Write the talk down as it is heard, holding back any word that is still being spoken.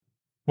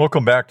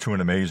Welcome back to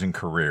An Amazing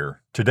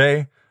Career.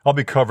 Today, I'll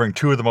be covering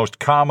two of the most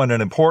common and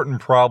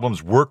important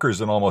problems workers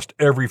in almost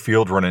every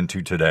field run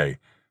into today: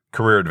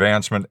 career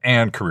advancement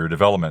and career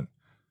development.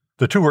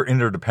 The two are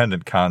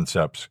interdependent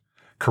concepts.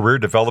 Career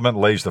development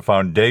lays the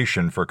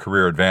foundation for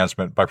career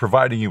advancement by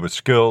providing you with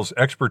skills,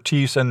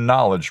 expertise, and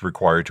knowledge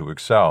required to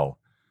excel.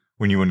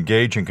 When you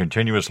engage in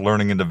continuous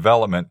learning and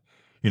development,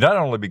 you not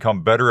only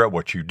become better at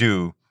what you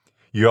do,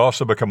 you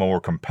also become a more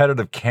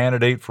competitive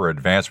candidate for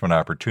advancement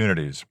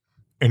opportunities.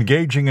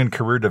 Engaging in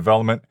career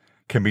development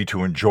can be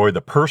to enjoy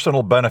the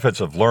personal benefits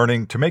of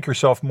learning, to make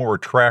yourself more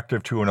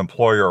attractive to an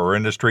employer or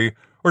industry,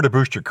 or to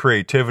boost your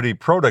creativity,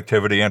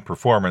 productivity, and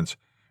performance,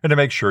 and to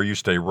make sure you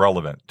stay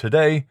relevant.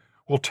 Today,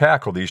 we'll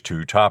tackle these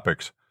two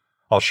topics.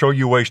 I'll show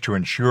you ways to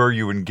ensure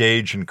you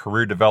engage in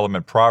career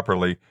development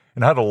properly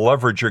and how to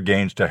leverage your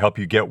gains to help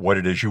you get what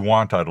it is you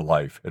want out of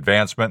life: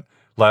 advancement,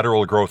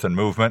 lateral growth and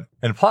movement,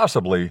 and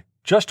possibly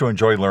just to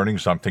enjoy learning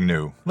something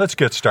new. Let's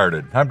get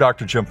started. I'm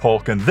Dr. Jim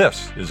Polk, and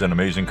this is An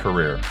Amazing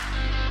Career.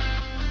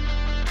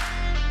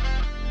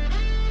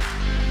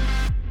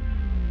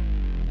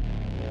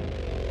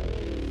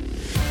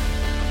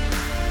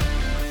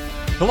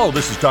 Hello,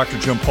 this is Dr.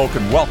 Jim Polk,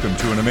 and welcome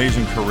to An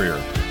Amazing Career.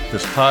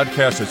 This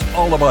podcast is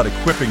all about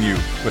equipping you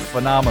with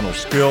phenomenal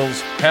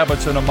skills,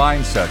 habits, and a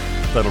mindset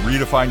that'll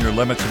redefine your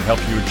limits and help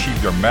you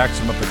achieve your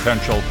maximum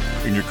potential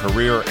in your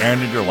career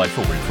and in your life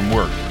away from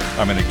work.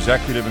 I'm an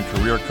executive and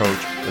career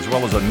coach, as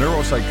well as a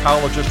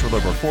neuropsychologist with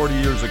over 40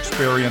 years'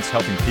 experience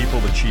helping people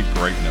achieve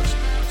greatness.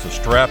 So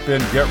strap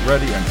in, get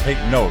ready, and take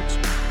notes,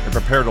 and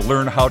prepare to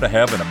learn how to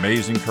have an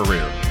amazing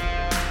career.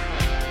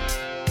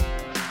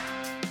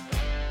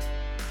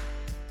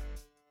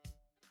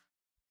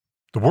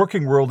 The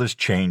working world is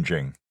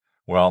changing.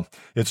 Well,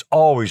 it's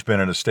always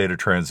been in a state of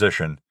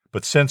transition,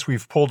 but since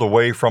we've pulled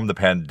away from the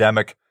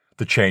pandemic,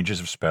 the changes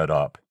have sped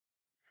up.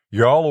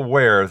 You're all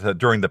aware that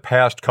during the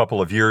past couple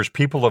of years,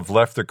 people have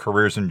left their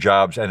careers and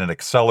jobs at an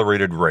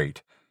accelerated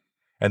rate.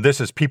 And this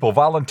is people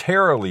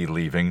voluntarily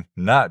leaving,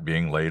 not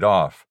being laid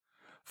off.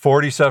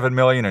 47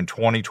 million in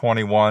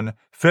 2021,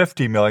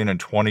 50 million in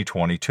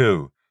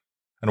 2022.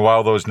 And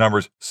while those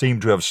numbers seem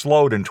to have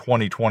slowed in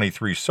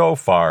 2023 so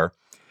far,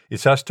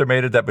 it's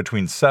estimated that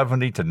between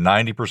 70 to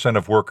 90%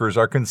 of workers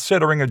are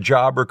considering a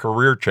job or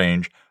career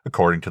change,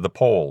 according to the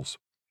polls.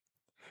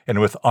 And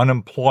with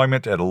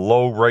unemployment at a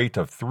low rate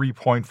of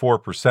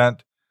 3.4%,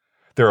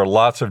 there are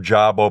lots of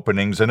job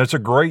openings, and it's a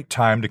great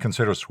time to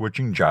consider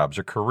switching jobs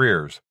or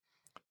careers.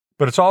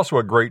 But it's also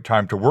a great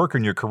time to work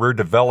in your career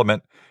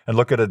development and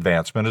look at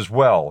advancement as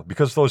well,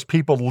 because those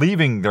people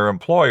leaving their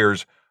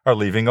employers are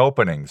leaving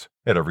openings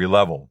at every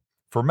level.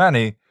 For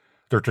many,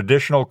 their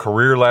traditional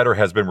career ladder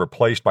has been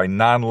replaced by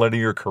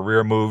nonlinear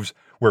career moves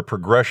where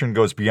progression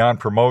goes beyond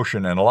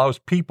promotion and allows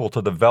people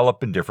to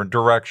develop in different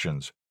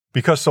directions.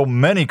 Because so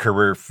many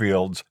career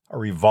fields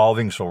are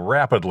evolving so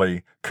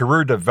rapidly,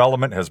 career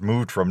development has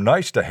moved from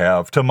nice to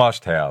have to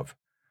must have.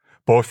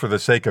 Both for the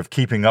sake of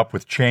keeping up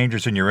with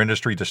changes in your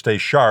industry to stay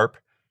sharp,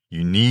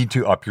 you need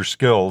to up your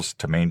skills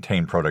to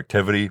maintain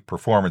productivity,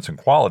 performance, and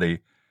quality,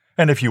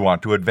 and if you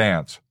want to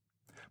advance.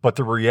 But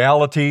the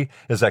reality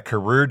is that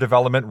career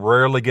development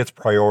rarely gets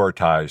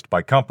prioritized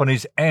by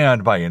companies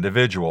and by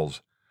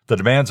individuals. The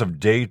demands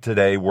of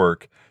day-to-day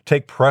work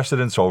take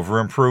precedence over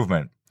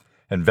improvement.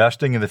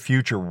 Investing in the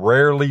future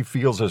rarely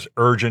feels as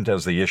urgent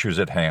as the issues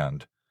at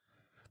hand.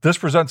 This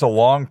presents a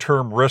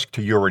long-term risk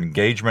to your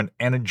engagement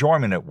and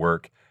enjoyment at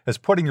work, as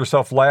putting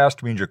yourself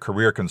last means your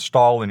career can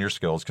stall and your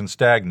skills can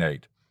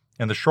stagnate.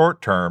 In the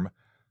short term,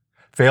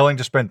 failing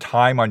to spend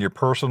time on your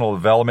personal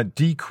development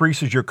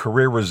decreases your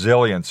career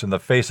resilience in the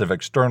face of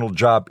external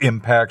job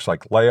impacts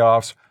like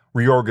layoffs,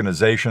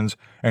 reorganizations,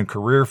 and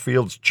career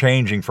fields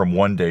changing from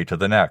one day to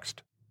the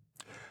next.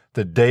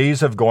 The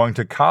days of going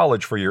to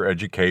college for your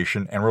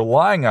education and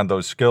relying on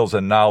those skills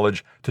and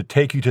knowledge to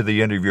take you to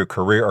the end of your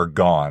career are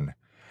gone.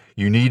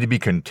 You need to be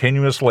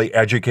continuously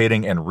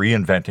educating and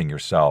reinventing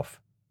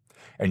yourself.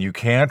 And you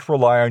can't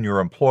rely on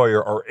your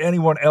employer or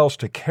anyone else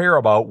to care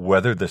about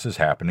whether this is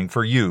happening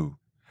for you.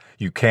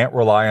 You can't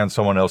rely on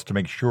someone else to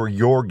make sure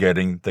you're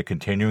getting the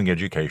continuing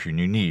education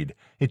you need.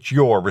 It's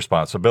your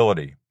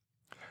responsibility.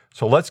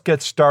 So let's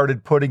get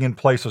started putting in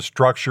place a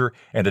structure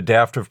and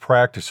adaptive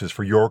practices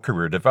for your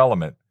career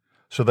development,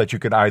 so that you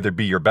can either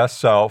be your best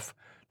self,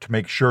 to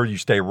make sure you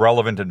stay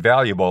relevant and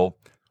valuable,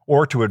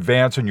 or to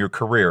advance in your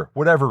career,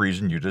 whatever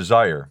reason you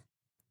desire.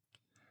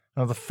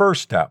 Now, the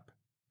first step.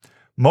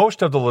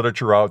 Most of the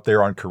literature out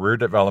there on career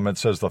development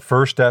says the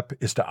first step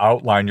is to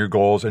outline your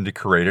goals and to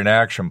create an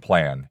action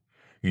plan.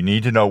 You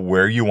need to know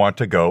where you want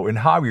to go and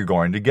how you're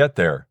going to get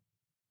there.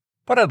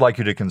 But I'd like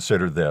you to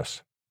consider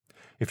this.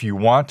 If you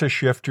want to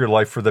shift your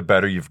life for the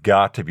better, you've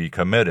got to be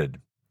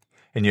committed.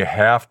 And you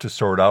have to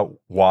sort out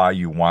why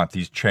you want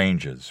these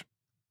changes.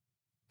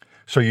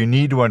 So you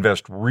need to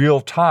invest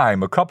real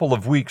time, a couple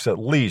of weeks at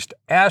least,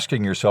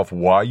 asking yourself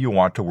why you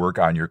want to work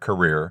on your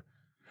career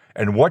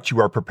and what you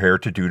are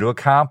prepared to do to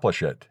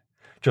accomplish it.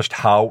 Just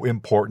how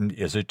important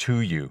is it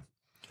to you?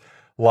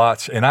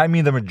 Lots, and I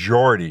mean the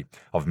majority,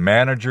 of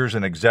managers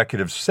and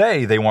executives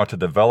say they want to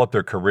develop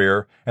their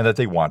career and that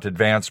they want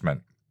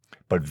advancement,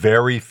 but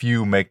very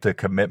few make the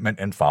commitment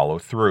and follow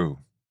through.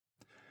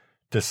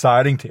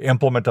 Deciding to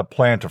implement a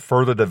plan to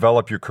further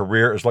develop your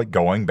career is like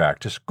going back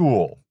to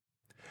school.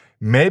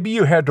 Maybe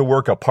you had to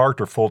work a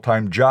part or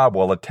full-time job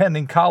while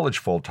attending college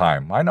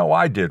full-time. I know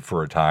I did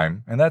for a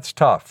time, and that's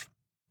tough.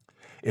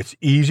 It's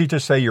easy to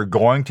say you're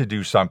going to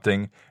do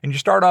something, and you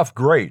start off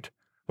great,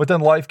 but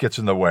then life gets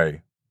in the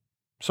way.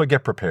 So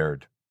get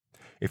prepared.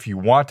 If you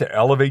want to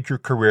elevate your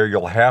career,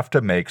 you'll have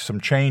to make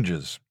some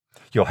changes.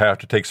 You'll have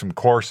to take some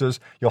courses,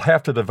 you'll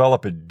have to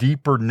develop a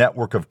deeper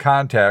network of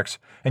contacts,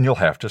 and you'll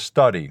have to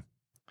study.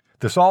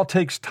 This all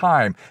takes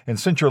time, and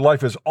since your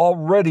life is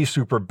already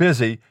super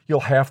busy, you'll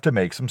have to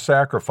make some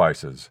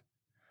sacrifices.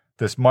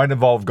 This might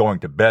involve going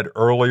to bed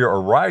earlier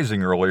or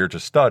rising earlier to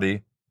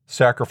study,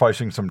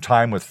 sacrificing some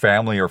time with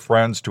family or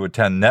friends to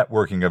attend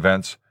networking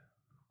events,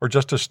 or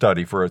just to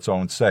study for its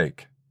own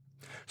sake.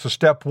 So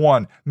step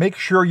 1, make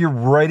sure you're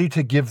ready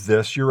to give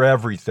this your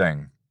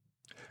everything.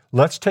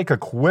 Let's take a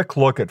quick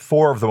look at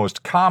 4 of the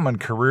most common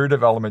career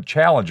development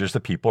challenges that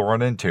people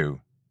run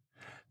into.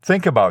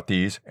 Think about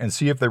these and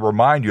see if they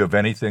remind you of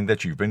anything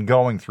that you've been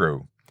going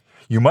through.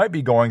 You might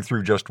be going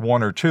through just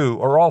 1 or 2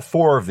 or all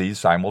 4 of these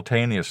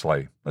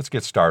simultaneously. Let's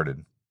get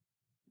started.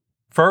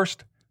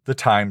 First, the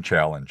time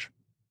challenge.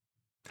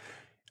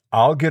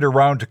 I'll get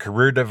around to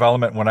career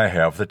development when I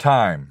have the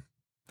time.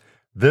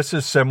 This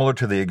is similar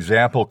to the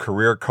example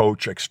career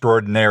coach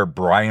extraordinaire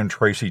Brian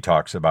Tracy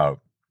talks about.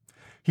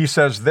 He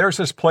says there's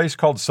this place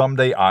called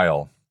Someday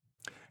I'll,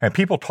 and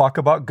people talk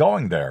about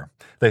going there.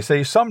 They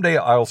say, someday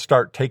I'll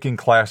start taking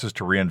classes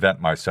to reinvent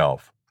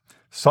myself.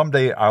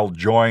 Someday I'll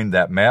join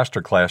that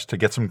master class to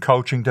get some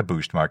coaching to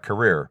boost my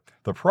career.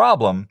 The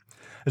problem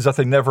is that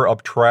they never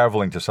up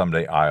traveling to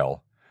Someday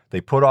I'll.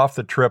 They put off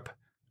the trip,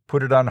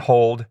 put it on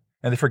hold,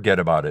 and they forget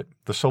about it.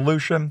 The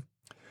solution?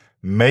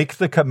 Make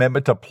the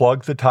commitment to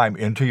plug the time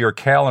into your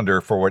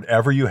calendar for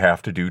whatever you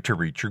have to do to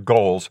reach your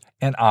goals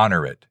and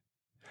honor it.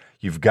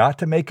 You've got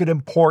to make it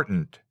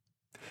important.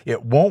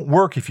 It won't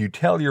work if you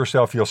tell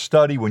yourself you'll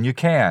study when you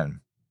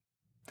can,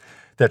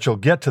 that you'll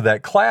get to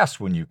that class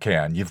when you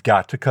can. You've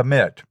got to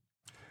commit.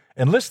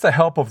 Enlist the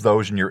help of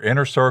those in your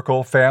inner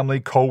circle, family,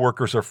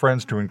 coworkers, or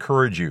friends to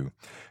encourage you.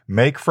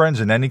 Make friends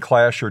in any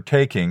class you're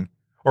taking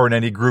or in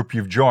any group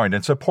you've joined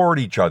and support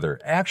each other.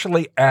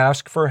 Actually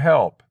ask for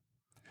help.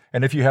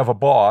 And if you have a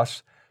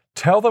boss,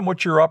 tell them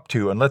what you're up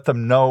to and let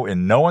them know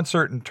in no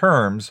uncertain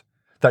terms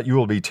that you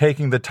will be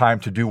taking the time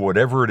to do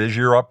whatever it is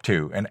you're up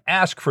to, and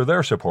ask for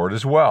their support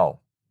as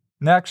well.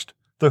 Next,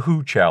 the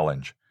who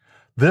challenge.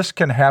 This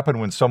can happen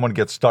when someone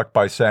gets stuck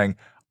by saying,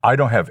 I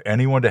don't have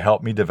anyone to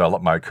help me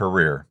develop my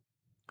career.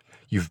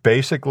 You've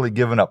basically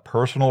given up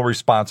personal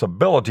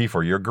responsibility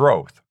for your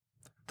growth.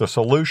 The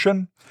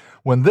solution?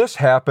 When this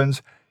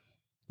happens,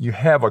 you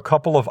have a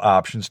couple of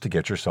options to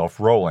get yourself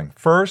rolling.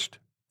 First,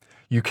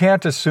 you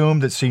can't assume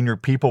that senior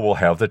people will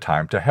have the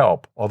time to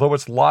help, although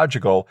it's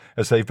logical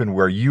as they've been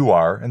where you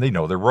are and they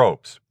know the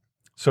ropes.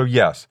 So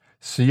yes,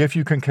 see if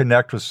you can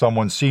connect with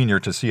someone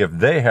senior to see if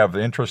they have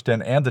the interest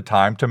in and the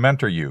time to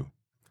mentor you.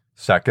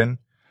 Second,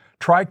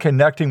 try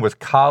connecting with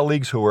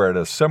colleagues who are at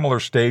a similar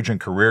stage in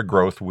career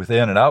growth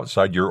within and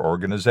outside your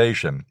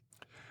organization.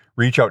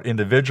 Reach out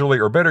individually,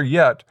 or better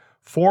yet,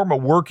 form a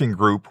working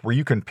group where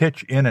you can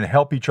pitch in and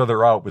help each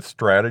other out with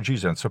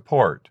strategies and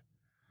support.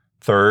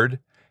 Third,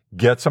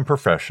 get some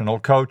professional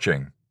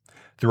coaching.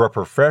 There are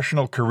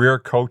professional career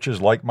coaches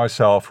like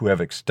myself who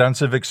have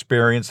extensive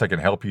experience that can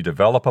help you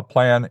develop a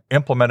plan,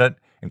 implement it,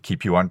 and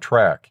keep you on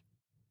track.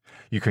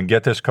 You can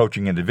get this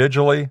coaching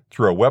individually,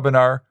 through a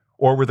webinar,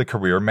 or with a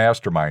career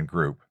mastermind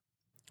group.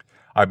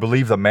 I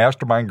believe the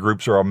mastermind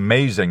groups are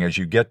amazing as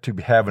you get to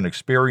have an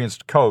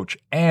experienced coach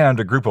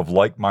and a group of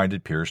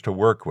like-minded peers to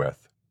work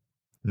with.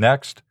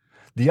 Next,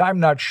 the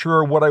I'm not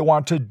sure what I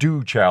want to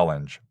do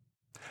challenge.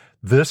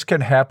 This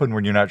can happen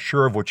when you're not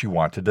sure of what you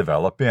want to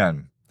develop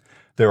in.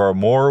 There are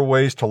more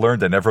ways to learn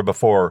than ever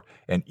before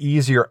and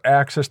easier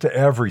access to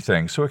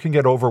everything, so it can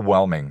get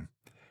overwhelming.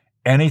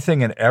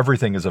 Anything and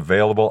everything is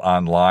available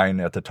online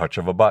at the touch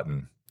of a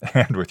button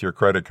and with your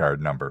credit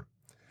card number.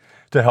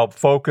 To help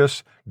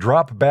focus,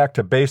 drop back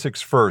to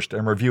basics first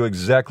and review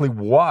exactly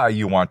why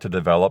you want to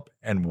develop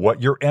and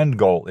what your end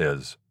goal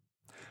is.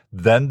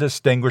 Then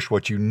distinguish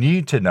what you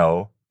need to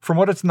know from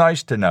what it's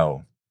nice to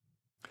know.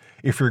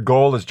 If your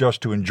goal is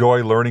just to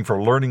enjoy learning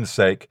for learning's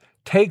sake,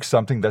 take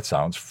something that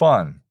sounds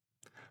fun.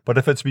 But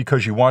if it's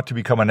because you want to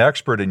become an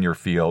expert in your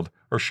field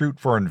or shoot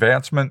for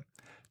advancement,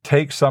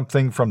 take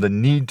something from the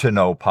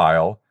need-to-know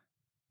pile.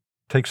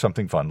 Take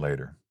something fun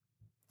later.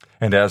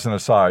 And as an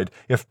aside,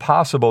 if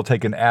possible,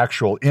 take an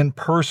actual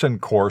in-person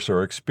course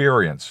or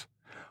experience.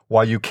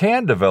 While you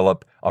can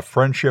develop a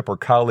friendship or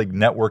colleague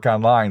network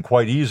online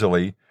quite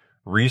easily,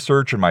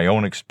 research and my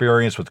own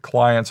experience with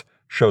clients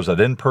shows that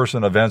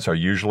in-person events are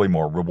usually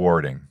more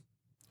rewarding.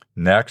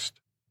 Next,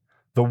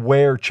 the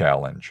where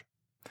challenge.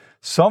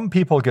 Some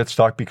people get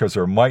stuck because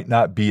there might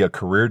not be a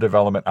career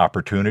development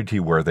opportunity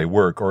where they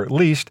work, or at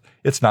least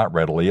it's not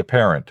readily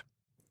apparent.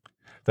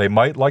 They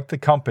might like the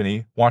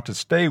company, want to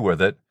stay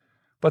with it,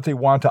 but they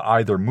want to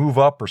either move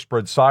up or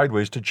spread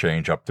sideways to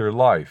change up their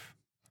life.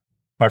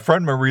 My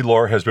friend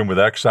Marie-Laure has been with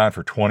Exxon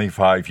for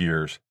 25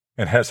 years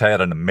and has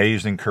had an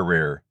amazing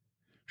career.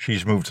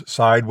 She's moved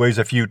sideways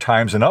a few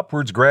times and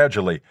upwards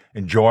gradually,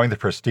 enjoying the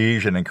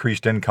prestige and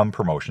increased income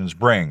promotions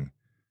bring.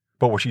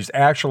 But what she's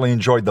actually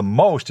enjoyed the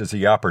most is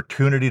the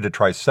opportunity to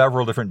try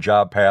several different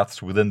job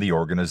paths within the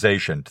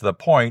organization, to the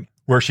point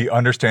where she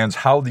understands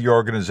how the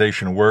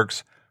organization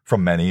works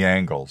from many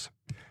angles.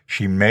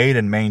 She made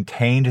and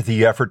maintained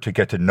the effort to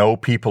get to know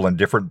people in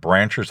different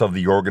branches of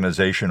the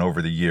organization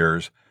over the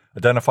years,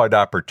 identified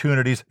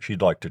opportunities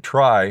she'd like to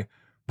try,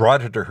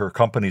 brought it to her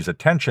company's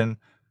attention,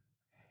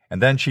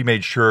 and then she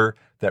made sure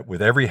that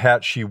with every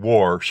hat she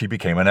wore, she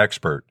became an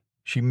expert.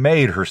 She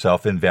made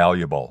herself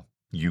invaluable.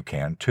 You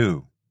can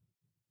too.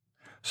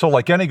 So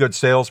like any good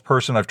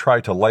salesperson, I've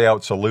tried to lay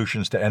out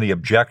solutions to any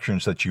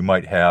objections that you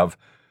might have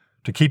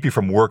to keep you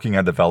from working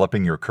on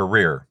developing your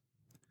career.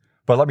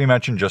 But let me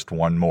mention just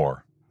one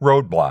more.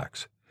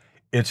 Roadblocks.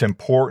 It's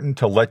important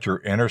to let your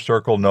inner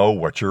circle know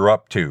what you're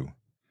up to.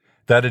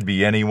 That'd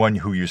be anyone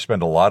who you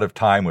spend a lot of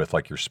time with,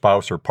 like your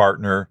spouse or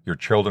partner, your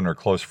children or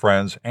close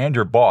friends, and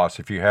your boss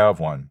if you have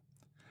one.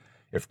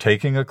 If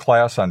taking a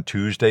class on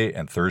Tuesday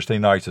and Thursday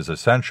nights is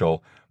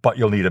essential, but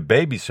you'll need a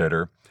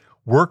babysitter,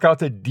 work out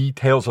the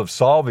details of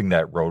solving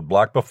that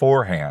roadblock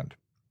beforehand.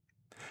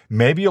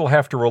 Maybe you'll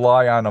have to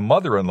rely on a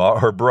mother-in-law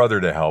or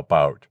brother to help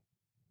out.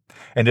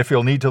 And if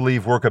you'll need to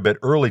leave work a bit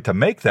early to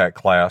make that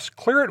class,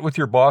 clear it with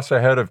your boss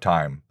ahead of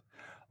time.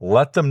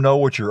 Let them know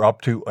what you're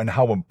up to and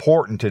how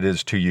important it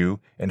is to you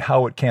and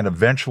how it can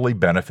eventually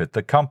benefit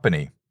the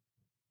company.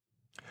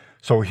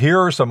 So here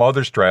are some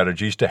other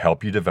strategies to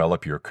help you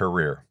develop your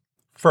career.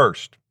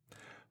 First,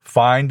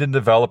 find and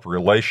develop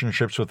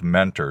relationships with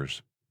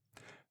mentors.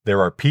 There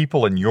are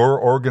people in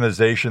your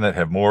organization that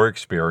have more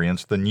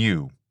experience than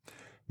you.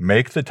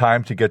 Make the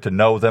time to get to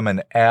know them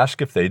and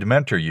ask if they'd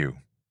mentor you.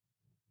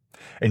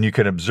 And you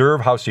can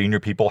observe how senior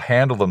people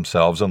handle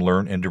themselves and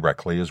learn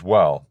indirectly as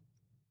well.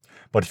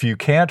 But if you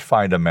can't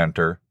find a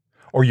mentor,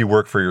 or you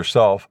work for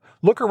yourself,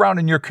 look around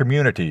in your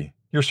community,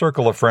 your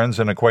circle of friends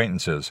and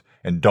acquaintances,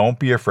 and don't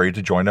be afraid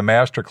to join a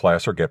master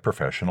class or get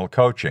professional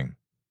coaching.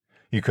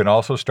 You can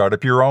also start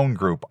up your own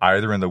group,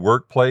 either in the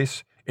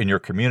workplace, in your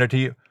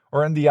community,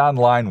 or in the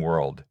online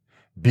world.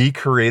 Be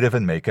creative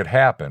and make it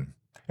happen.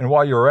 And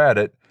while you're at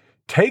it,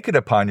 take it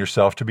upon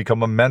yourself to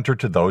become a mentor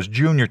to those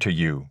junior to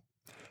you.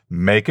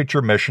 Make it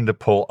your mission to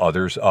pull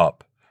others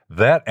up.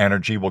 That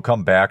energy will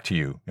come back to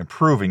you,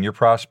 improving your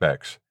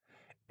prospects.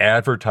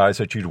 Advertise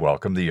that you'd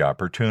welcome the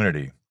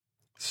opportunity.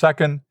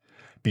 Second,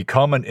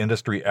 become an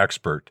industry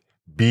expert.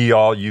 Be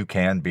all you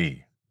can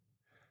be.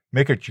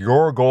 Make it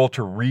your goal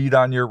to read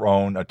on your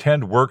own,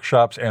 attend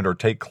workshops and/or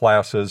take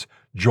classes,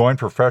 join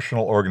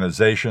professional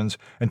organizations,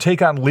 and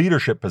take on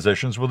leadership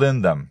positions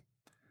within them.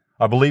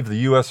 I believe the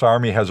U.S.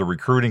 Army has a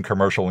recruiting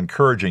commercial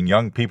encouraging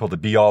young people to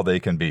be all they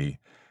can be,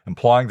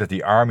 implying that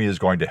the Army is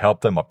going to help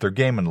them up their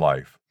game in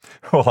life.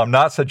 Well, I'm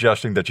not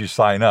suggesting that you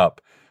sign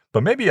up,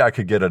 but maybe I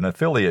could get an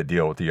affiliate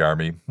deal with the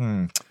Army.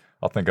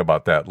 I'll think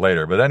about that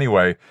later. But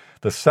anyway,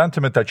 the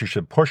sentiment that you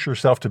should push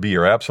yourself to be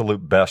your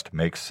absolute best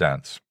makes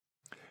sense.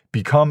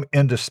 Become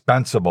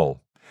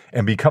indispensable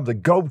and become the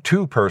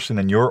go-to person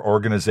in your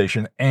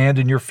organization and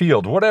in your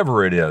field,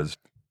 whatever it is.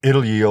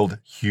 It'll yield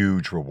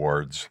huge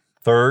rewards.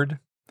 Third,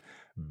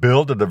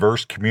 build a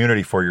diverse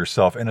community for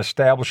yourself and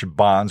establish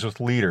bonds with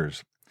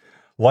leaders.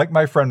 Like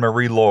my friend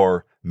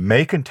Marie-Laure,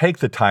 make and take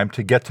the time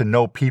to get to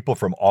know people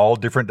from all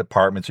different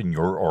departments in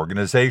your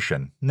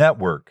organization.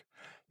 Network.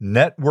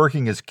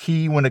 Networking is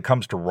key when it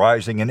comes to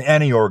rising in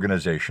any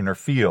organization or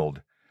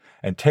field.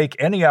 And take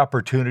any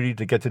opportunity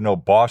to get to know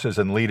bosses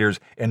and leaders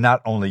in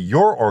not only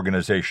your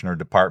organization or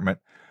department,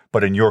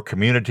 but in your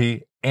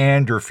community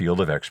and your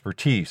field of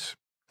expertise.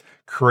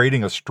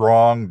 Creating a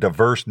strong,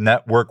 diverse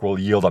network will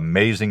yield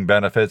amazing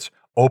benefits,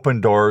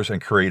 open doors,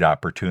 and create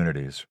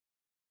opportunities.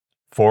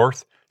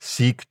 Fourth,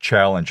 seek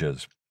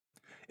challenges.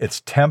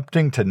 It's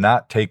tempting to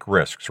not take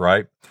risks,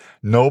 right?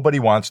 Nobody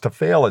wants to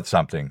fail at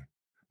something.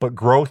 But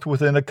growth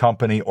within a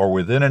company or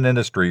within an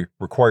industry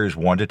requires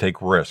one to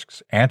take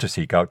risks and to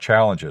seek out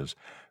challenges.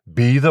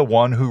 Be the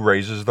one who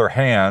raises their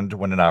hand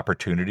when an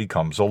opportunity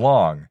comes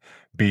along.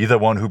 Be the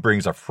one who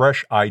brings a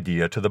fresh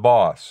idea to the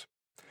boss.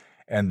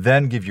 And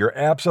then give your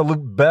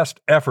absolute best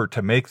effort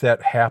to make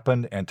that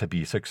happen and to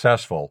be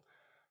successful.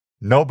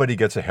 Nobody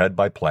gets ahead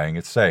by playing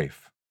it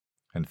safe.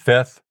 And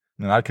fifth,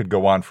 and I could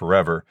go on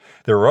forever,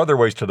 there are other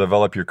ways to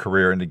develop your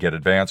career and to get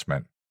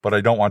advancement, but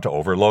I don't want to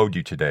overload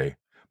you today.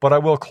 But I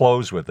will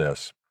close with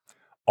this.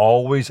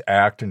 Always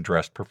act and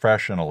dress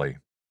professionally.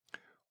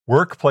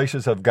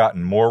 Workplaces have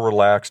gotten more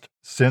relaxed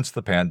since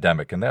the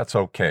pandemic, and that's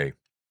okay.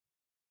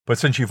 But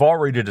since you've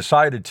already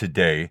decided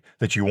today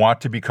that you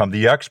want to become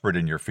the expert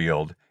in your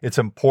field, it's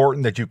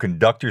important that you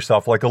conduct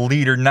yourself like a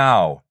leader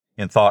now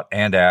in thought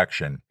and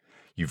action.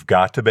 You've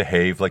got to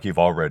behave like you've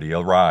already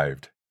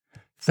arrived.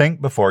 Think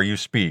before you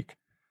speak.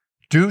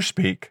 Do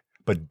speak,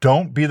 but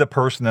don't be the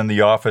person in the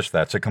office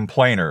that's a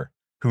complainer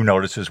who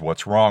notices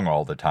what's wrong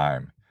all the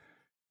time.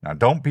 Now,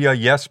 don't be a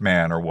yes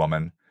man or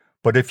woman,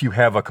 but if you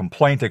have a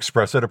complaint,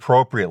 express it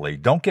appropriately.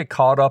 Don't get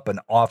caught up in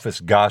office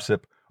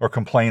gossip or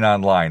complain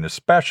online,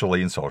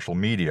 especially in social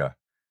media.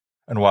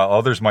 And while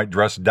others might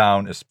dress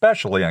down,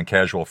 especially on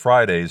casual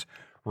Fridays,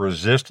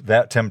 resist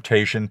that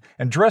temptation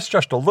and dress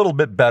just a little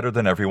bit better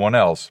than everyone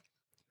else.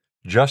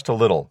 Just a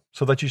little,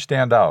 so that you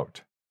stand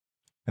out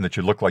and that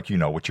you look like you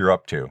know what you're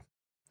up to.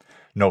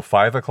 No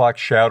 5 o'clock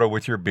shadow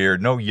with your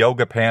beard, no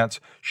yoga pants.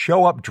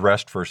 Show up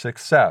dressed for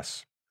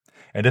success.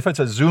 And if it's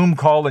a Zoom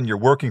call and you're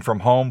working from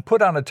home,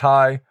 put on a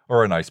tie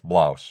or a nice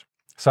blouse.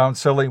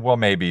 Sounds silly? Well,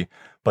 maybe,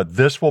 but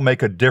this will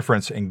make a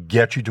difference and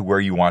get you to where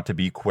you want to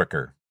be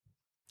quicker.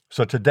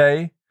 So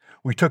today,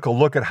 we took a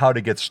look at how to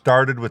get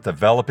started with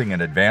developing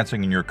and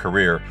advancing in your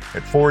career,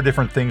 at 4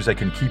 different things that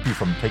can keep you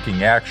from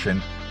taking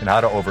action and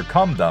how to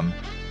overcome them,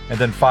 and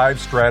then 5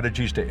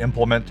 strategies to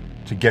implement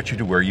to get you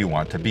to where you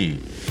want to be.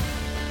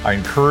 I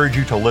encourage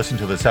you to listen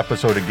to this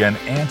episode again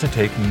and to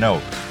take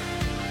notes.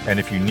 And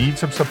if you need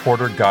some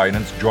support or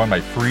guidance, join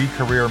my free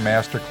career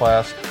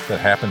masterclass that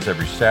happens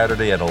every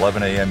Saturday at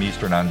 11 a.m.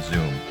 Eastern on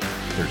Zoom.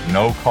 There's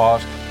no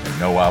cost and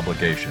no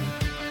obligation.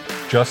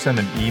 Just send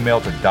an email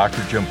to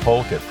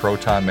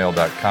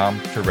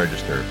drjimpolk@protonmail.com to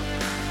register.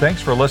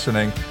 Thanks for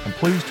listening, and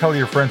please tell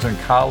your friends and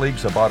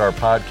colleagues about our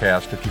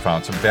podcast if you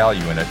found some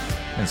value in it,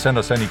 and send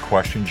us any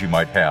questions you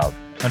might have.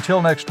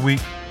 Until next week,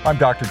 I'm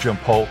Dr. Jim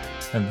Polk,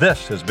 and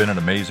this has been an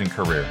amazing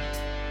career.